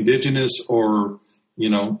indigenous or,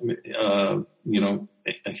 a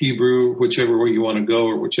Hebrew, whichever way you want to go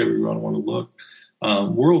or whichever you want to look,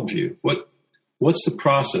 worldview? What's the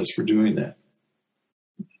process for doing that?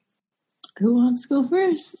 Who wants to go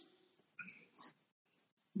first?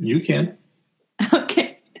 You can.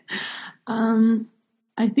 Okay.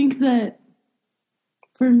 I think that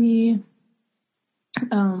for me,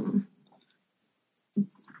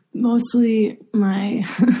 mostly my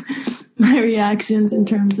my reactions in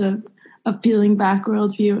terms of peeling back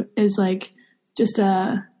worldview is just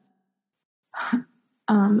a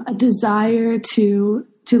desire to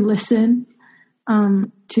listen,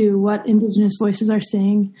 to what Indigenous voices are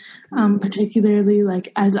saying, particularly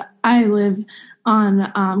like as I live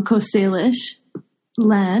on Coast Salish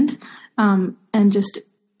land, and just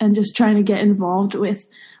trying to get involved with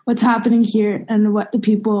what's happening here and what the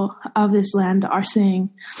people of this land are saying.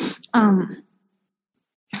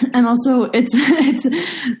 And also it's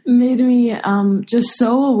made me just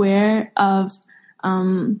so aware of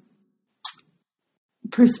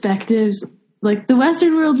perspectives. Like the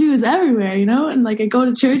Western worldview is everywhere, you know? And like I go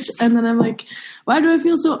to church and then I'm like, why do I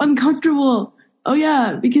feel so uncomfortable? Oh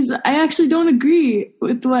yeah, because I actually don't agree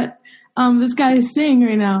with what this guy is saying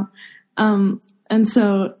right now. And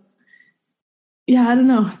so, yeah, I don't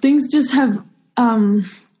know. Things just have,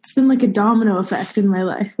 it's been like a domino effect in my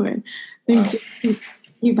life where things just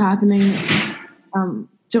keep happening,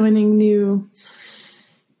 joining new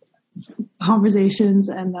conversations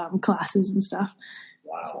and classes and stuff.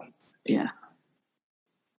 Wow. Yeah.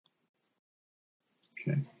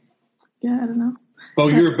 Okay. Yeah, I don't know. Well,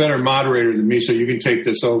 you're a better moderator than me, so you can take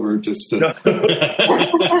this over. I'm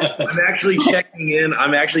actually checking in.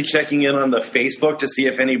 I'm actually checking in on the Facebook to see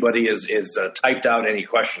if anybody is typed out any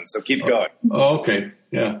questions. So keep going. Oh, okay.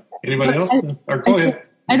 Yeah. Anybody else? Or go ahead.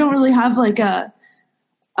 I don't really have like a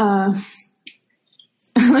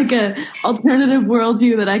like a alternative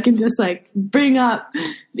worldview that I can just like bring up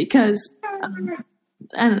because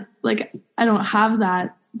and like I don't have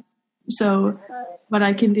that. So what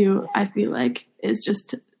I can do, I feel like, is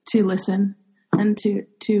just to listen and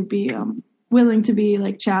to be willing to be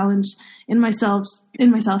like challenged in myself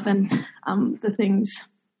and the things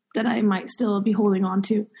that I might still be holding on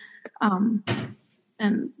to,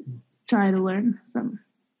 and try to learn from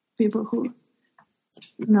people who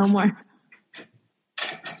know more.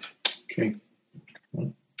 Okay.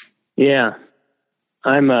 Yeah,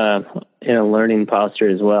 I'm in a learning posture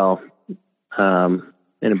as well,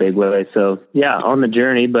 in a big way. So yeah, on the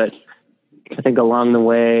journey, but I think along the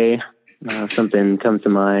way, something comes to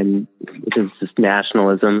mind, which is just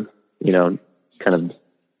nationalism, you know, kind of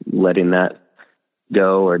letting that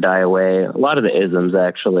go or die away. A lot of the isms,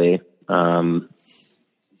 actually,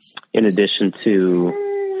 in addition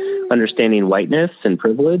to understanding whiteness and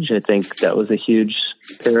privilege, I think that was a huge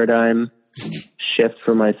paradigm shift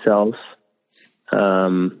for myself,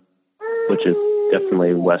 which is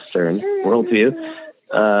definitely Western worldview.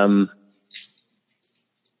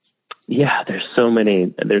 Yeah, there's so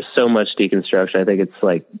much deconstruction. I think it's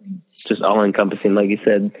like just all encompassing, like you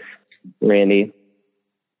said, Randy.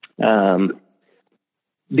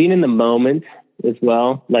 Being in the moment as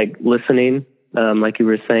well, like listening, like you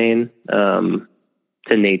were saying,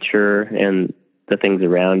 to nature and the things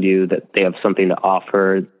around you, that they have something to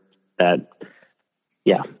offer. That,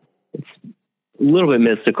 yeah, it's a little bit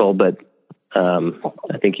mystical, but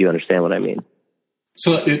I think you understand what I mean.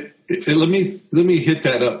 So let me hit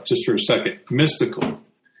that up just for a second. Mystical.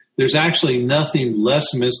 There's actually nothing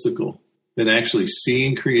less mystical than actually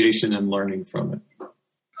seeing creation and learning from it.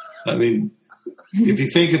 I mean, if you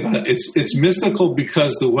think about it, it's mystical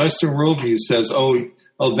because the Western worldview says, oh,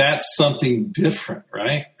 that's something different,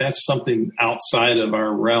 right? That's something outside of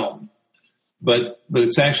our realm. But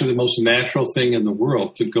it's actually the most natural thing in the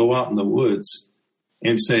world to go out in the woods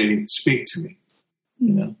and say, speak to me,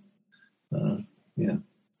 you know? Yeah.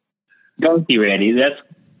 Thank you, Randy. That's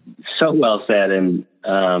so well said. And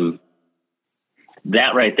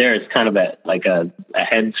that right there is kind of a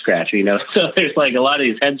head scratcher, you know? So there's like a lot of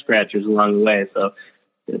these head scratchers along the way. So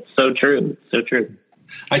it's so true. So true.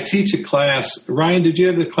 I teach a class. Ryan, did you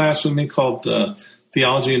have the class with me called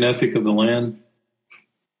Theology and Ethic of the Land?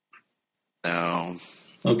 No.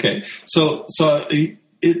 Okay. So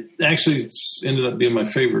it actually ended up being my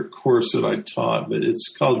favorite course that I taught, but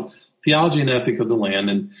it's called Theology and Ethic of the Land.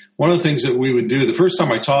 And one of the things that we would do, the first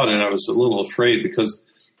time I taught it, I was a little afraid because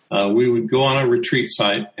we would go on a retreat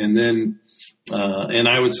site and then, and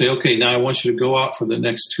I would say, okay, now I want you to go out for the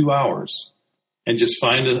next 2 hours and just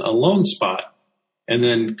find a lone spot and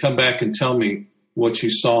then come back and tell me what you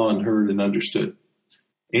saw and heard and understood.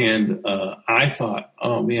 And I thought,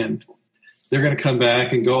 oh man, they're going to come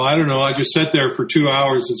back and go, I don't know, I just sat there for 2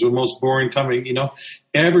 hours. It's the most boring time. You know,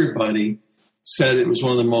 everybody said it was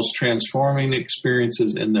one of the most transforming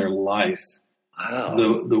experiences in their life. Wow.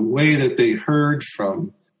 The way that they heard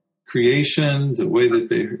from creation, the way that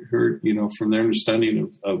they heard, you know, from their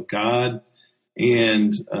understanding of God.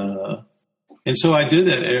 And so I did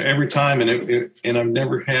that every time. And I've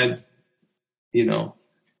never had, you know,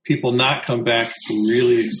 people not come back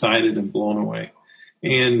really excited and blown away.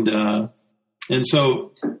 And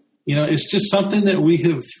so, you know, it's just something that we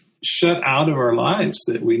have shut out of our lives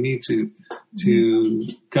that we need to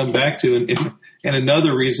come back to. And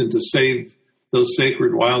another reason to save those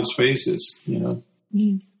sacred wild spaces, you know.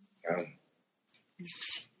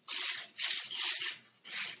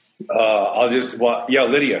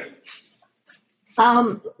 Lydia.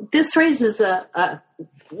 This raises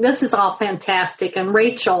this is all fantastic. And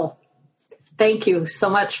Rachel, thank you so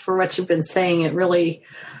much for what you've been saying. It really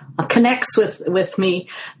connects with me.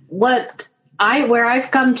 Where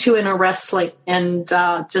I've come to in a wrestling, and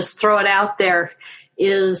just throw it out there,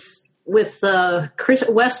 is with the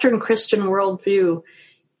Western Christian worldview.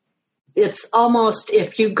 It's almost,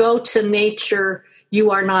 if you go to nature,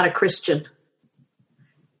 you are not a Christian.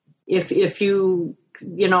 If you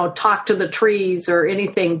talk to the trees or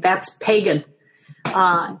anything, that's pagan.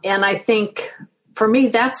 And I think for me,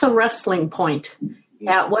 that's a wrestling point.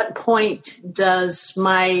 At what point does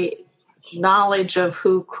my knowledge of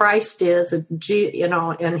who Christ is, and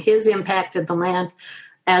his impact of the land,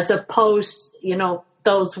 as opposed,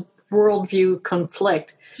 those worldview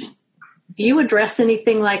conflict? Do you address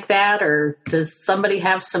anything like that, or does somebody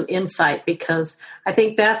have some insight? Because I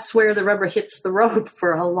think that's where the rubber hits the road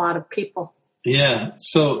for a lot of people. Yeah.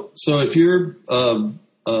 So if you're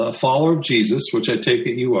a follower of Jesus, which I take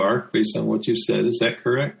it you are, based on what you said, is that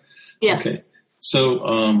correct? Yes. Okay. So,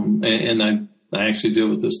 and I actually deal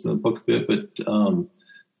with this in the book a bit, but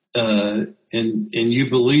and you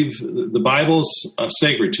believe the Bible's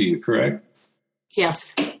sacred to you, correct?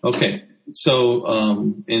 Yes. Okay. So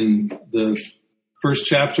in the first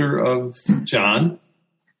chapter of John,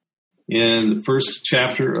 in the first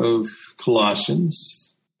chapter of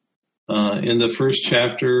Colossians, in the first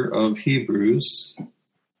chapter of Hebrews,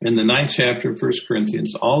 in the 9th chapter of 1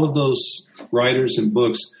 Corinthians, all of those writers and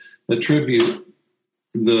books attribute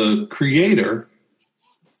the Creator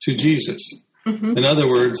to Jesus. Mm-hmm. In other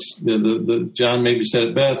words, the John maybe said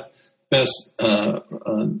it best.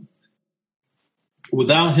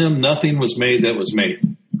 Without him, nothing was made that was made.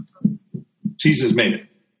 Jesus made it.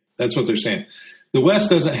 That's what they're saying. The West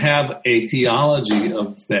doesn't have a theology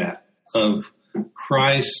of that, of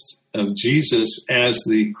Christ, of Jesus as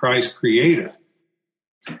the Christ creator.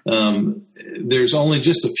 There's only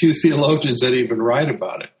just a few theologians that even write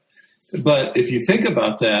about it. But if you think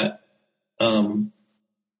about that,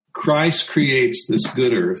 Christ creates this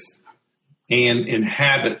good earth and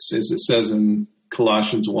inhabits, as it says in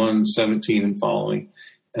Colossians 1:17 and following,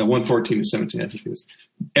 1:14 and 17, I think it is,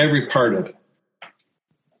 every part of it.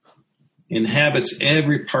 Inhabits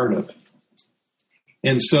every part of it.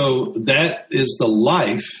 And so that is the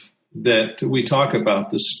life that we talk about,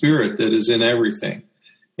 the spirit that is in everything.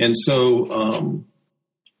 And so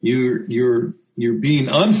you're being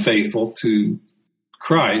unfaithful to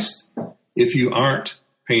Christ if you aren't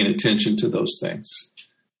paying attention to those things,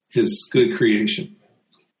 his good creation.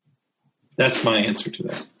 That's my answer to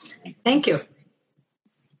that. Thank you.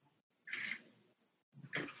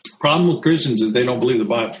 Problem with Christians is they don't believe the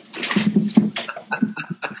Bible.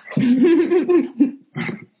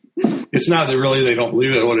 It's not that really they don't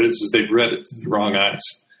believe it. What it is they've read it through the wrong eyes.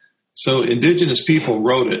 So indigenous people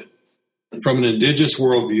wrote it from an indigenous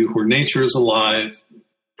worldview where nature is alive,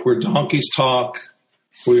 where donkeys talk,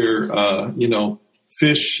 where,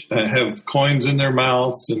 fish have coins in their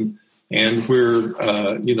mouths, and where,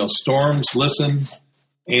 storms listen.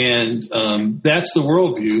 And that's the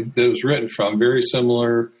worldview that was written from, very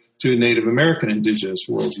similar to Native American indigenous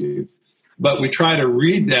worldview. But we try to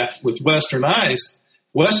read that with Western eyes.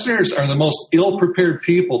 Westerners are the most ill-prepared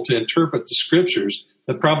people to interpret the scriptures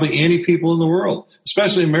than probably any people in the world,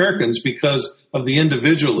 especially Americans, because of the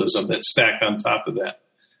individualism that's stacked on top of that.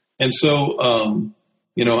 And so,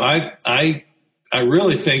 I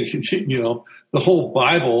really think, the whole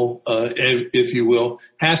Bible, if you will,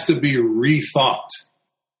 has to be rethought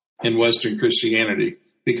in Western Christianity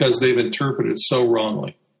because they've interpreted it so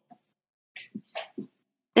wrongly.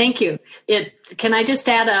 Thank you. Can I just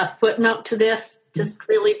add a footnote to this, just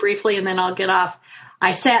really briefly, and then I'll get off?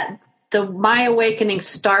 My awakening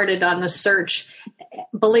started on the search,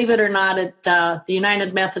 believe it or not, at the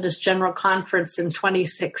United Methodist General Conference in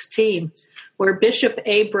 2016, where Bishop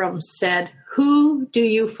Abrams said, "Who do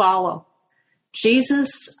you follow?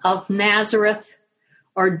 Jesus of Nazareth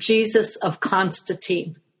or Jesus of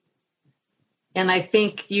Constantine?" And I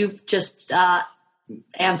think you've just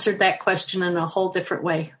answered that question in a whole different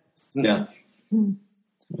way. Yeah.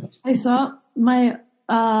 I saw my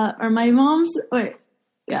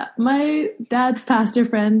dad's pastor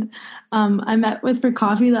friend I met with for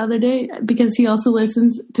coffee the other day because he also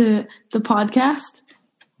listens to the podcast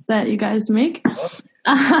that you guys make.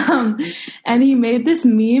 And he made this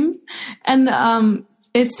meme and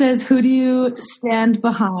it says, "Who do you stand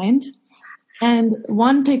behind? And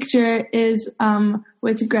one picture is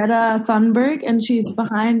with Greta Thunberg, and she's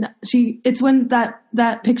behind. It's when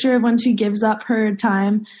that picture of when she gives up her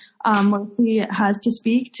time, where she has to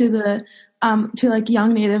speak to the to like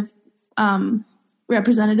young Native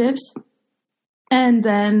representatives, and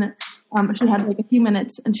then she had like a few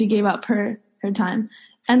minutes, and she gave up her time.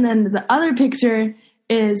 And then the other picture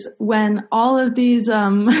is when all of these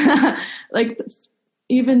like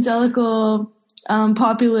evangelical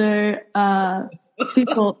popular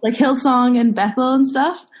people like Hillsong and Bethel and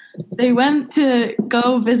stuff, they went to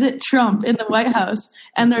go visit Trump in the White House,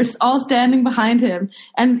 and they're all standing behind him.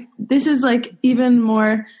 And this is like even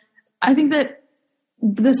more, I think that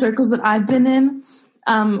the circles that I've been in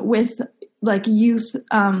with like youth,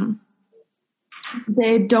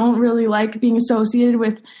 they don't really like being associated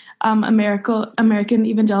with American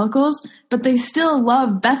evangelicals, but they still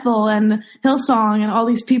love Bethel and Hillsong and all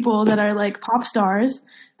these people that are like pop stars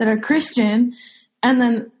that are Christian. And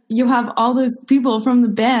then you have all those people from the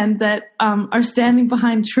band that are standing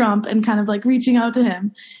behind Trump and kind of like reaching out to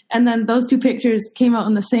him. And then those two pictures came out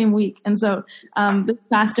in the same week. And so the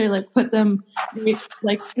pastor like put them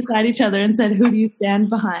like beside each other and said, "Who do you stand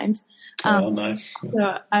behind?" Nice.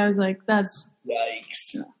 So I was like, that's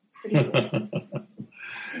Yikes.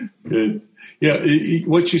 Good. Yeah.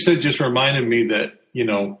 What you said just reminded me that,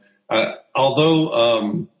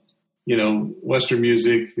 although, Western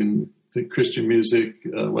music and the Christian music,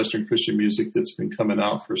 Western Christian music that's been coming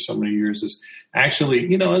out for so many years is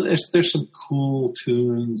actually, there's some cool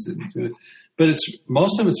tunes, but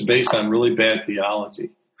most of it's based on really bad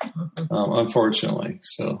theology, unfortunately.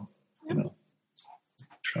 So,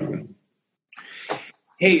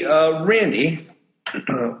 Hey, Randy,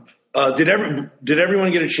 did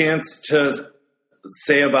everyone get a chance to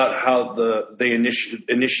say about how they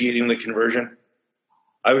initiating the conversion?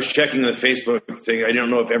 I was checking the Facebook thing. I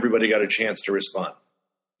don't know if everybody got a chance to respond.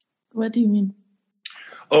 What do you mean?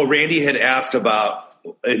 Oh, Randy had asked about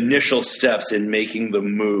initial steps in making the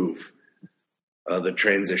move, the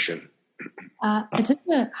transition. I took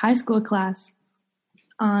a high school class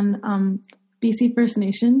on BC First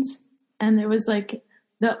Nations, and it was like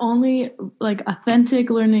the only like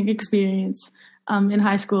authentic learning experience in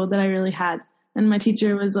high school that I really had. And my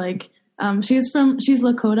teacher was like, she's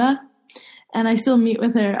Lakota, and I still meet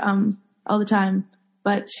with her all the time.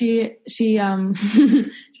 But she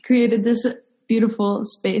created this beautiful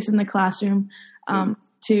space in the classroom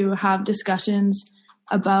to have discussions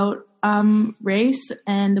about race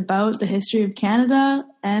and about the history of Canada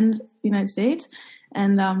and the United States.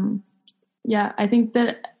 And I think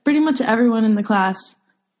that pretty much everyone in the class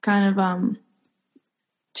kind of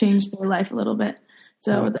changed their life a little bit.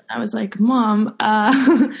 So I was like, Mom,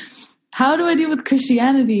 how do I deal with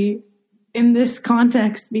Christianity in this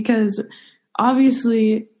context? Because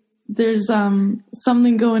obviously there's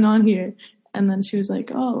something going on here. And then she was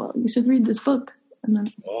like, oh, well, you should read this book. And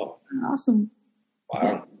then awesome.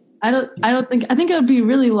 Wow. Yeah. I think I would be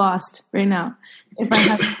really lost right now if I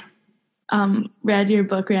had read your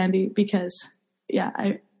book, Randy, because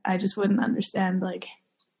I just wouldn't understand. Like,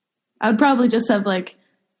 I would probably just have like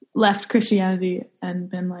left Christianity and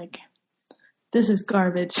been like, this is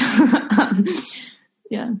garbage.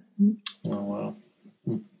 Yeah. Oh, wow.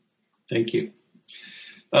 Thank you.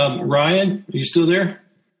 Ryan, are you still there?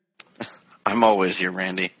 I'm always here,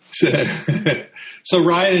 Randy. So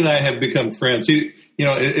Ryan and I have become friends.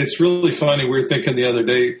 It's really funny. We were thinking the other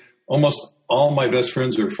day, almost all my best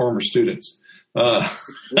friends are former students.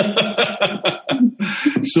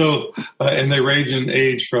 So, and they range in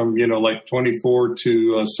age from, like 24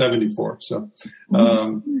 to 74. So,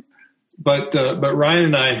 but Ryan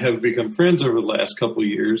and I have become friends over the last couple of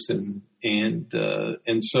years, and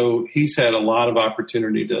so he's had a lot of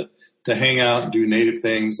opportunity to hang out and do Native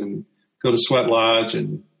things and go to Sweat Lodge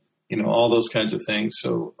and, all those kinds of things.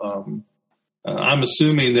 So, I'm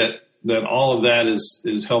assuming that all of that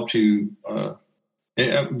is helped you,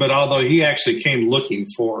 but although he actually came looking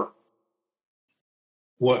for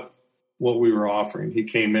what we were offering, he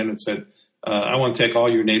came in and said, I want to take all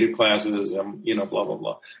your Native classes, blah, blah,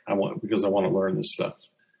 blah. Because I want to learn this stuff.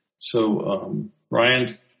 So,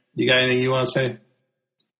 Ryan, you got anything you want to say?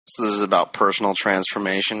 So this is about personal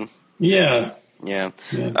transformation. Yeah. Yeah.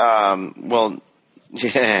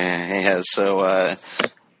 So,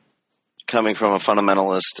 coming from a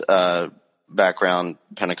fundamentalist, background,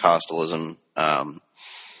 Pentecostalism,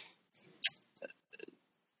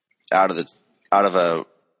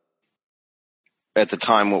 at the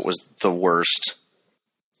time, what was the worst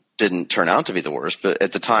didn't turn out to be the worst, but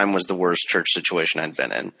at the time was the worst church situation I'd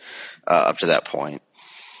been in up to that point.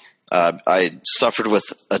 I suffered with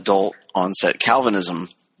adult onset Calvinism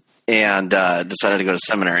and decided to go to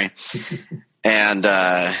seminary. And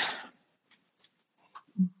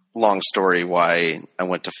long story why I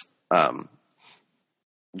went to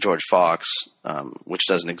George Fox, which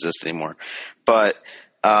doesn't exist anymore. But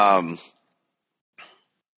I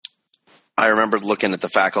remember looking at the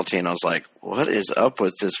faculty and I was like, what is up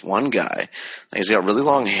with this one guy? Like, he's got really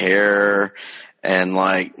long hair and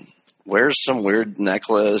like wears some weird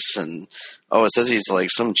necklace, and it says he's like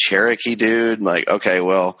some Cherokee dude. Like, okay,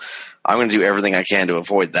 well, I'm going to do everything I can to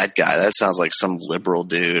avoid that guy. That sounds like some liberal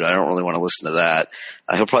dude. I don't really want to listen to that.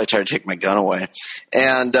 He'll probably try to take my gun away.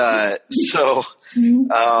 And so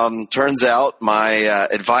turns out my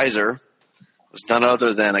advisor was none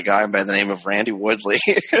other than a guy by the name of Randy Woodley.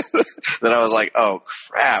 That I was like, oh,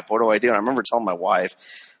 crap, what do I do? And I remember telling my wife,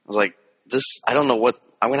 I was like, I don't know what,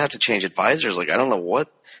 I'm going to have to change advisors. Like, I don't know what,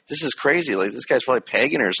 this is crazy. Like, this guy's probably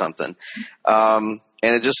pagan or something. And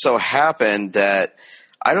it just so happened that,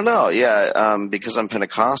 I don't know, because I'm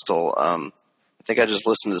Pentecostal, I think I just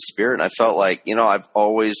listened to the Spirit, and I felt like, I've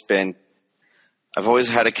always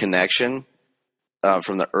had a connection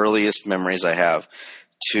from the earliest memories I have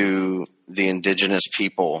to the indigenous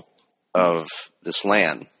people of this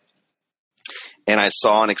land. And I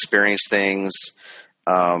saw and experienced things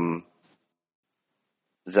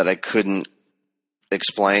that I couldn't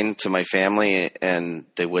explain to my family, and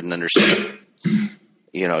they wouldn't understand.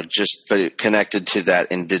 But it connected to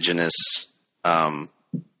that indigenous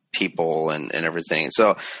people and everything.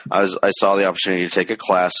 So I saw the opportunity to take a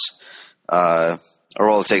class, to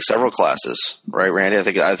take several classes, right, Randy? I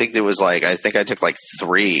think it was like, I took like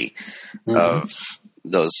 3 of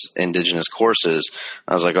those indigenous courses.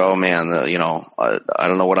 I was like, oh man, I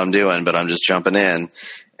don't know what I'm doing, but I'm just jumping in.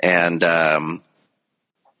 And I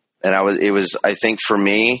think for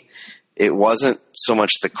me, it wasn't so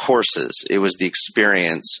much the courses, it was the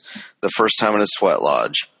experience. The first time in a sweat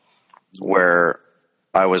lodge where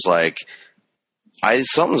I was like,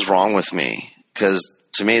 something's wrong with me, because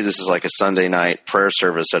to me, this is like a Sunday night prayer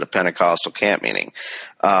service at a Pentecostal camp meeting.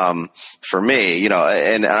 For me,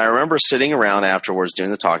 and I remember sitting around afterwards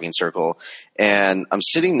doing the talking circle, and I'm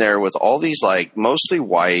sitting there with all these like mostly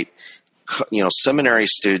white, seminary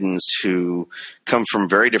students who come from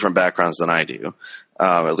very different backgrounds than I do.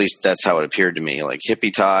 At least that's how it appeared to me, like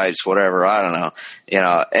hippie types, whatever, I don't know,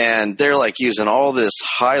 and they're like using all this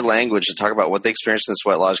high language to talk about what they experienced in the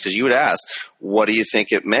sweat lodge. Cause you would ask, what do you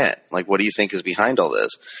think it meant? Like, what do you think is behind all this?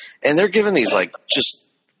 And they're giving these like just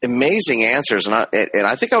amazing answers. And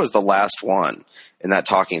I think I was the last one in that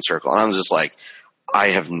talking circle. And I'm just like, I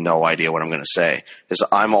have no idea what I'm going to say, because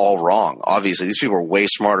I'm all wrong. Obviously these people are way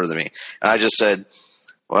smarter than me. And I just said,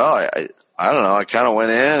 well, I don't know. I kind of went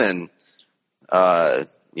in and,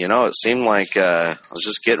 it seemed like I was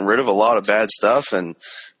just getting rid of a lot of bad stuff. And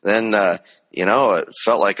then, it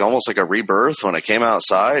felt like almost like a rebirth when I came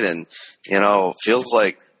outside, and, feels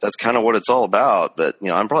like that's kind of what it's all about. But,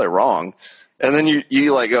 I'm probably wrong. And then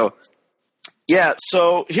you like go, yeah,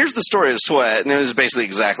 so here's the story of sweat. And it was basically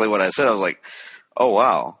exactly what I said. I was like, oh,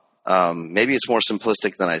 wow. Maybe it's more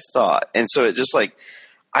simplistic than I thought. And so it just like,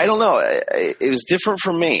 I don't know. It was different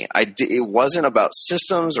for me. It wasn't about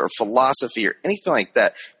systems or philosophy or anything like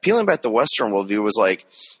that. Peeling back the Western worldview was like,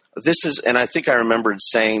 this is, and I think I remembered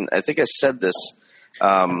saying, I think I said this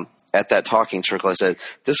at that talking circle. I said,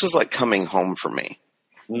 this was like coming home for me.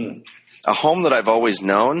 A home that I've always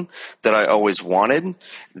known, that I always wanted,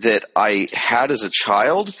 that I had as a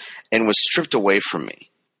child and was stripped away from me.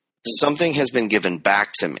 Something has been given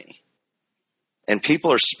back to me. And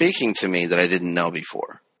people are speaking to me that I didn't know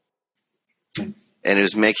before. And it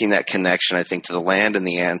was making that connection, I think, to the land and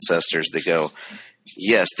the ancestors that go,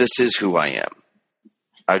 yes, this is who I am.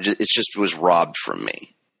 It just was robbed from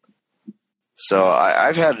me. So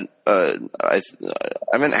I've heard a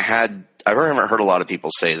lot of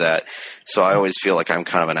people say that. So I always feel like I'm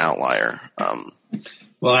kind of an outlier.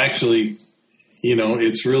 Well, actually,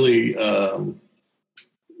 it's really,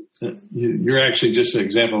 you're actually just an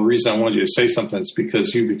example. The reason I wanted you to say something is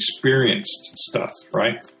because you've experienced stuff,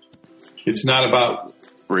 right? It's not about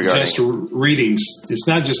just reading. It's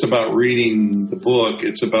not just about reading the book.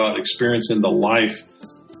 It's about experiencing the life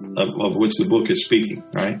of which the book is speaking,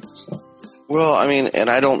 right? So. Well, I mean, and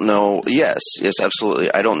I don't know. Yes,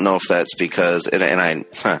 absolutely. I don't know if that's because, and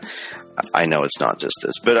I know it's not just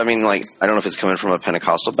this, but I mean, like, I don't know if it's coming from a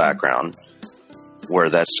Pentecostal background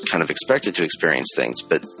where that's kind of expected to experience things,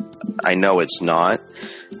 but I know it's not.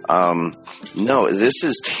 No, this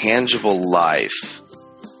is tangible life.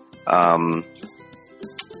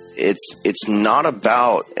 It's not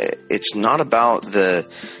about the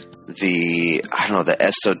I don't know, the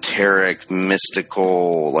esoteric,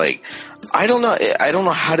 mystical, like I don't know. I don't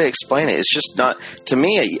know how to explain it. It's just not, to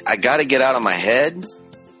me, I got to get out of my head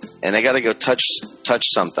and I got to go touch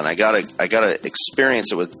something. I got to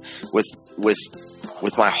experience it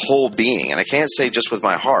with my whole being. And I can't say just with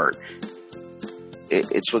my heart.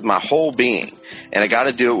 It's with my whole being. And I got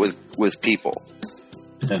to do it with people.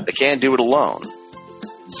 Yeah. I can't do it alone.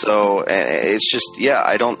 So it's just,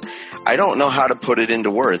 I don't know how to put it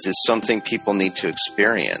into words. It's something people need to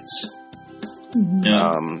experience.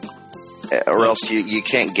 Yeah. Or else you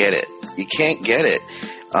can't get it. You can't get it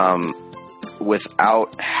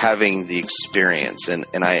without having the experience. And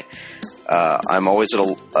I'm always at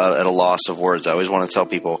a loss of words. I always want to tell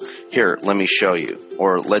people, here, let me show you,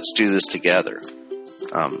 or let's do this together.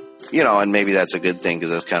 And maybe that's a good thing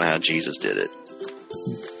because that's kind of how Jesus did it.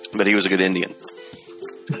 But he was a good Indian.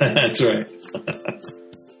 That's right.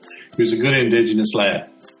 He was a good indigenous lad.